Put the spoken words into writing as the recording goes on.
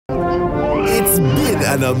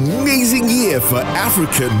an amazing year for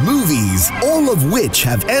African movies, all of which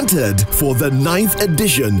have entered for the 9th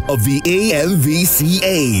edition of the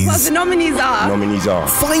AMVCAs. What the nominees are.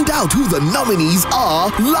 Find out who the nominees are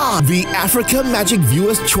live. The Africa Magic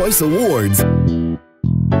Viewers' Choice Awards.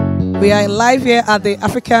 We are live here at the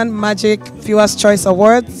African Magic Viewers' Choice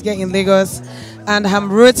Awards here in Lagos, and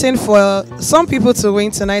I'm rooting for some people to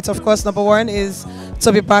win tonight. Of course, number one is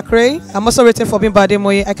Toby Bakre. I'm also rooting for Bimba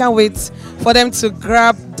Ademoye. I can't wait for them to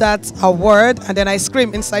grab that award, and then I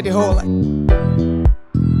scream inside the hole.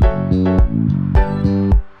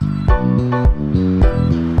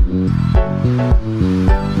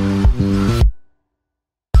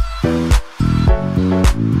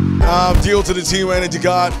 Deal to the team, Energy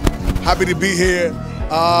God. Happy to be here.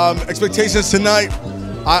 Expectations tonight.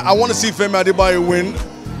 I want to see Femi Adebayo win,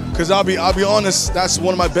 because I'll be honest, that's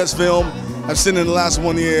one of my best films I've seen in the last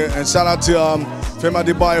 1 year. And shout out to Femi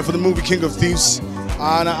Adebayo for the movie King of Thieves.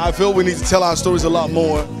 And I feel we need to tell our stories a lot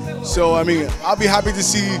more. So I mean, I'll be happy to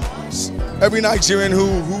see every Nigerian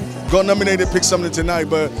who got nominated pick something tonight.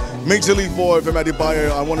 But majorly for Femi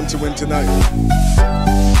Adebayo, I want him to win tonight.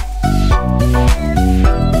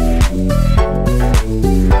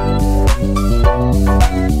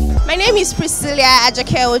 My name is Priscilla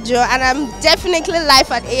Ajake Ojo, and I'm definitely live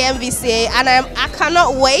at AMVCA, and I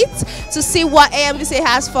cannot wait to see what AMVCA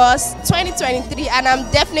has for us 2023, and I'm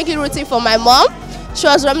definitely rooting for my mom. She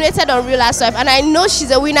was nominated on Real Housewives, and I know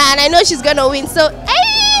she's a winner, and I know she's gonna win, so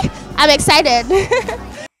hey, I'm excited.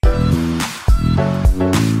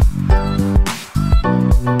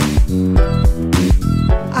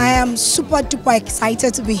 I am super duper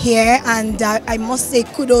excited to be here, and I must say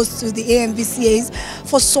kudos to the AMVCAs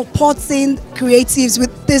for supporting creatives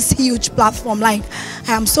with this huge platform. Like,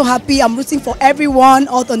 I am so happy. I'm rooting for everyone,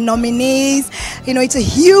 all the nominees. You know, it's a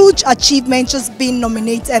huge achievement just being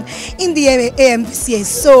nominated in the AMVCA.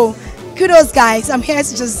 So kudos, guys. I'm here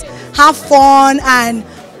to just have fun and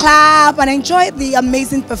clap and enjoy the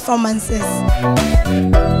amazing performances.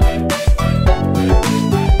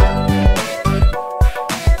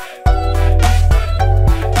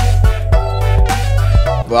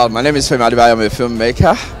 Well, my name is Femi Adebayo. I'm a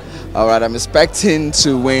filmmaker. All right, I'm expecting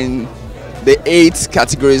to win the 8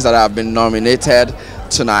 categories that have been nominated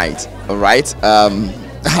tonight. All right,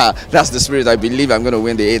 that's the spirit. I believe I'm going to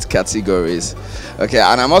win the 8 categories. Okay,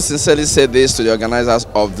 and I must sincerely say this to the organizers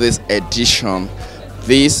of this edition: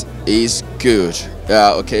 this is good.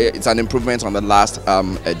 Okay, it's an improvement on the last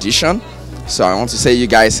edition. So I want to say, you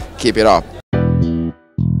guys keep it up.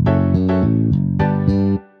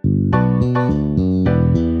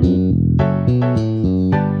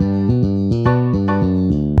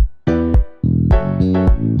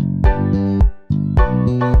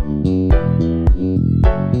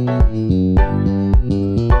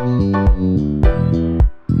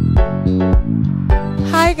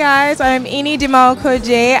 Hi guys, I'm Ini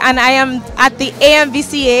Dimaokoje, and I am at the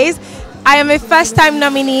AMVCAs. I am a first-time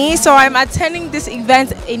nominee, so I'm attending this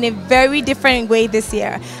event in a very different way this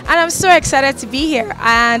year. And I'm so excited to be here,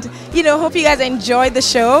 and you know, hope you guys enjoy the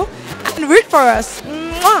show and root for us.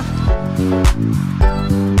 Mwah!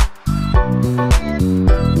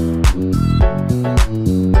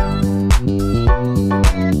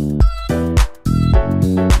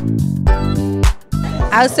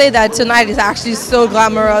 I would say that tonight is actually so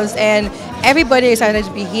glamorous, and everybody is excited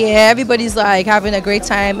to be here. Everybody's like having a great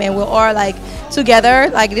time, and we're all like together.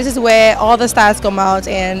 Like, this is where all the stars come out,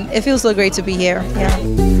 and it feels so great to be here. Yeah.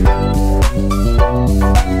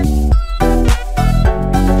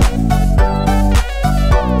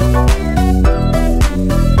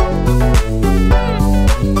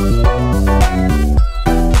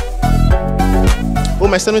 Oh,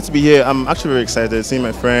 my excitement to be here. I'm actually very excited, seeing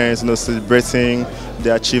my friends, you know, celebrating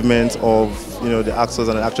the achievement of, you know, the actors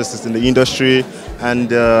and the actresses in the industry, and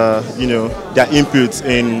you know, their input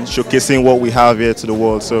in showcasing what we have here to the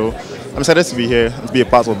world. So I'm excited to be here and to be a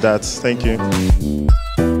part of that. Thank you.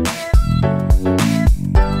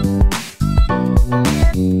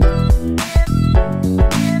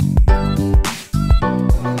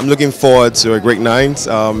 I'm looking forward to a great night. It's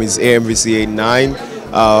AMVCA 9.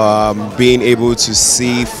 Being able to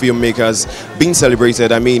see filmmakers being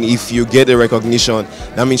celebrated. I mean, if you get the recognition,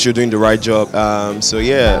 that means you're doing the right job. So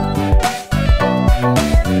yeah.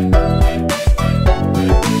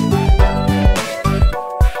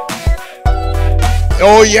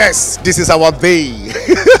 Oh yes, this is our day.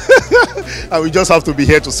 And we just have to be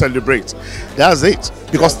here to celebrate. That's it.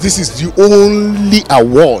 Because this is the only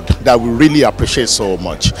award that we really appreciate so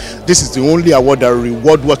much. This is the only award that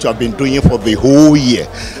reward what you have been doing for the whole year.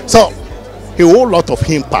 So, a whole lot of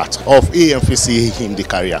impact of AMVCA in the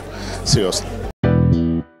career. Seriously.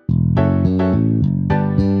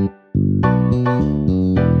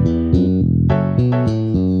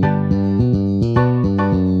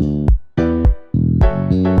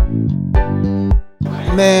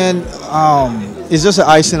 Man, it's just an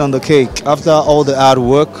icing on the cake. After all the hard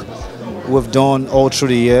work we've done all through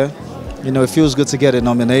the year, you know, it feels good to get a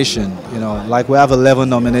nomination. You know, like we have 11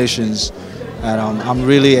 nominations, and I'm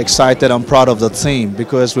really excited. I'm proud of the team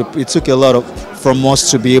because it took a lot from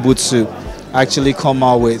us to be able to actually come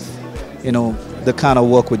out with, you know, the kind of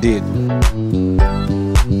work we did.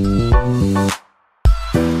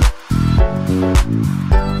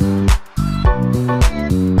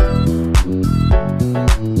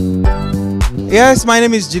 Yes, my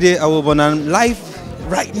name is Juliet, and I'm live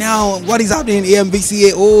right now. What is happening in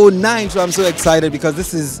AMVCA 09? So I'm so excited because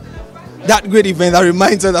this is that great event that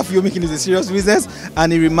reminds us that filmmaking is a serious business,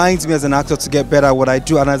 and it reminds me as an actor to get better at what I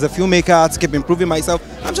do, and as a filmmaker to keep improving myself.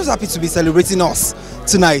 I'm just happy to be celebrating us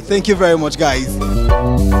tonight. Thank you very much, guys.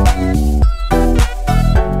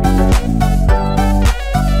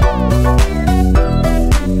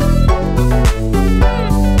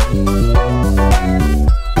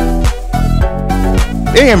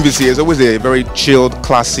 AMVCA is always a very chilled,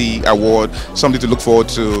 classy award, something to look forward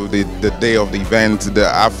to the day of the event, the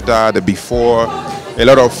after, the before. A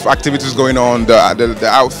lot of activities going on, the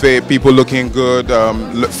outfit, people looking good,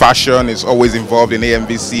 fashion is always involved in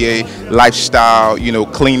AMVCA, lifestyle, you know,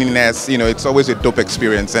 cleanliness, you know, it's always a dope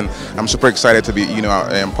experience, and I'm super excited to be, you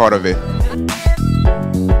know, part of it.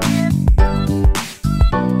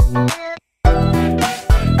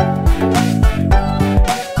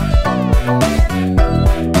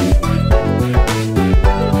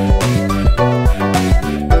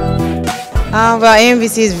 Well,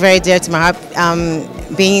 AMVCA is very dear to my heart,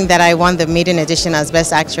 being that I won the maiden edition as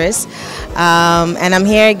Best Actress. And I'm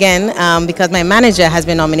here again because my manager has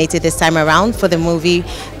been nominated this time around for the movie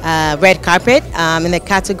Red Carpet in the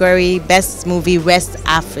category Best Movie West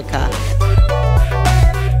Africa.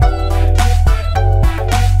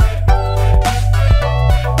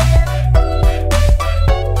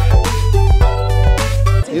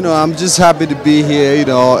 You know, I'm just happy to be here. You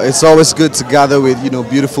know, it's always good to gather with, you know,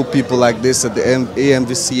 beautiful people like this at the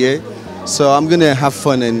AMVCA. So I'm gonna have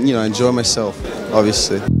fun and, you know, enjoy myself,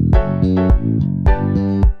 obviously.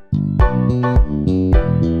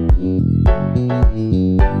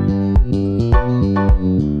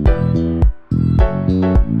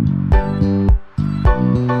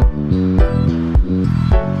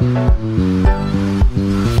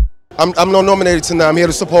 I'm not nominated tonight. I'm here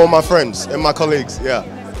to support my friends and my colleagues. Yeah.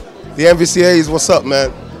 The AMVCA is what's up,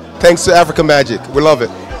 man. Thanks to Africa Magic. We love it.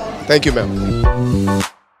 Thank you, man.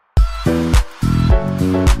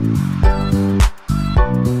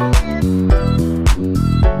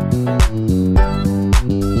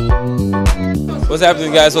 What's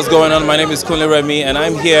happening, guys? What's going on? My name is Kunle Remy, and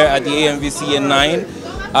I'm here at the AMVCA 9.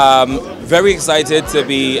 Very excited to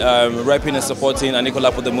be repping and supporting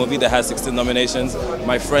Anikola for the movie that has 16 nominations.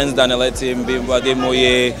 My friends Daniel Etim, Bimbade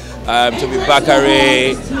Moye, Toby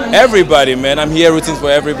Bakare, everybody, man. I'm here rooting for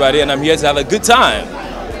everybody, and I'm here to have a good time.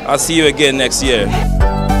 I'll see you again next year.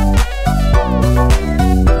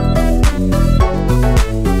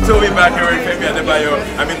 Toby Bakare, Femi Adebayo.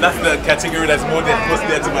 I mean, that's the category that's more than close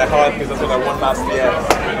there to my heart because that's what I won last year.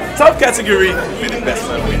 Top category, be the best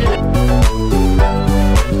one.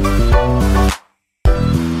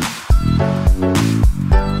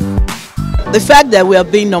 The fact that we are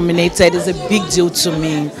being nominated is a big deal to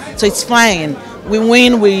me. So it's fine. We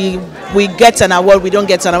win, we get an award, we don't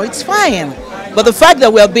get an award, it's fine. But the fact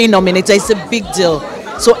that we are being nominated is a big deal.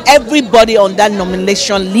 So everybody on that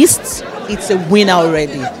nomination list, it's a winner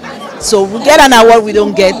already. So we get an award, we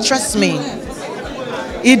don't get, trust me,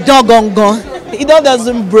 it don't go, it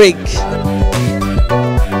doesn't break.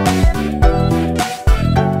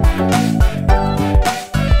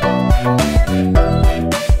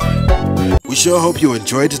 We sure hope you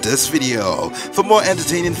enjoyed this video. For more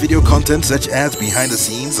entertaining video content such as behind the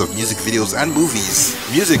scenes of music videos and movies,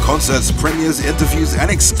 music concerts, premieres, interviews,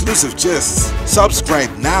 and exclusive gists,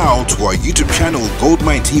 subscribe now to our YouTube channel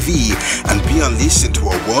GoldmyneTV and be unleashed into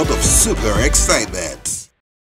a world of super excitement.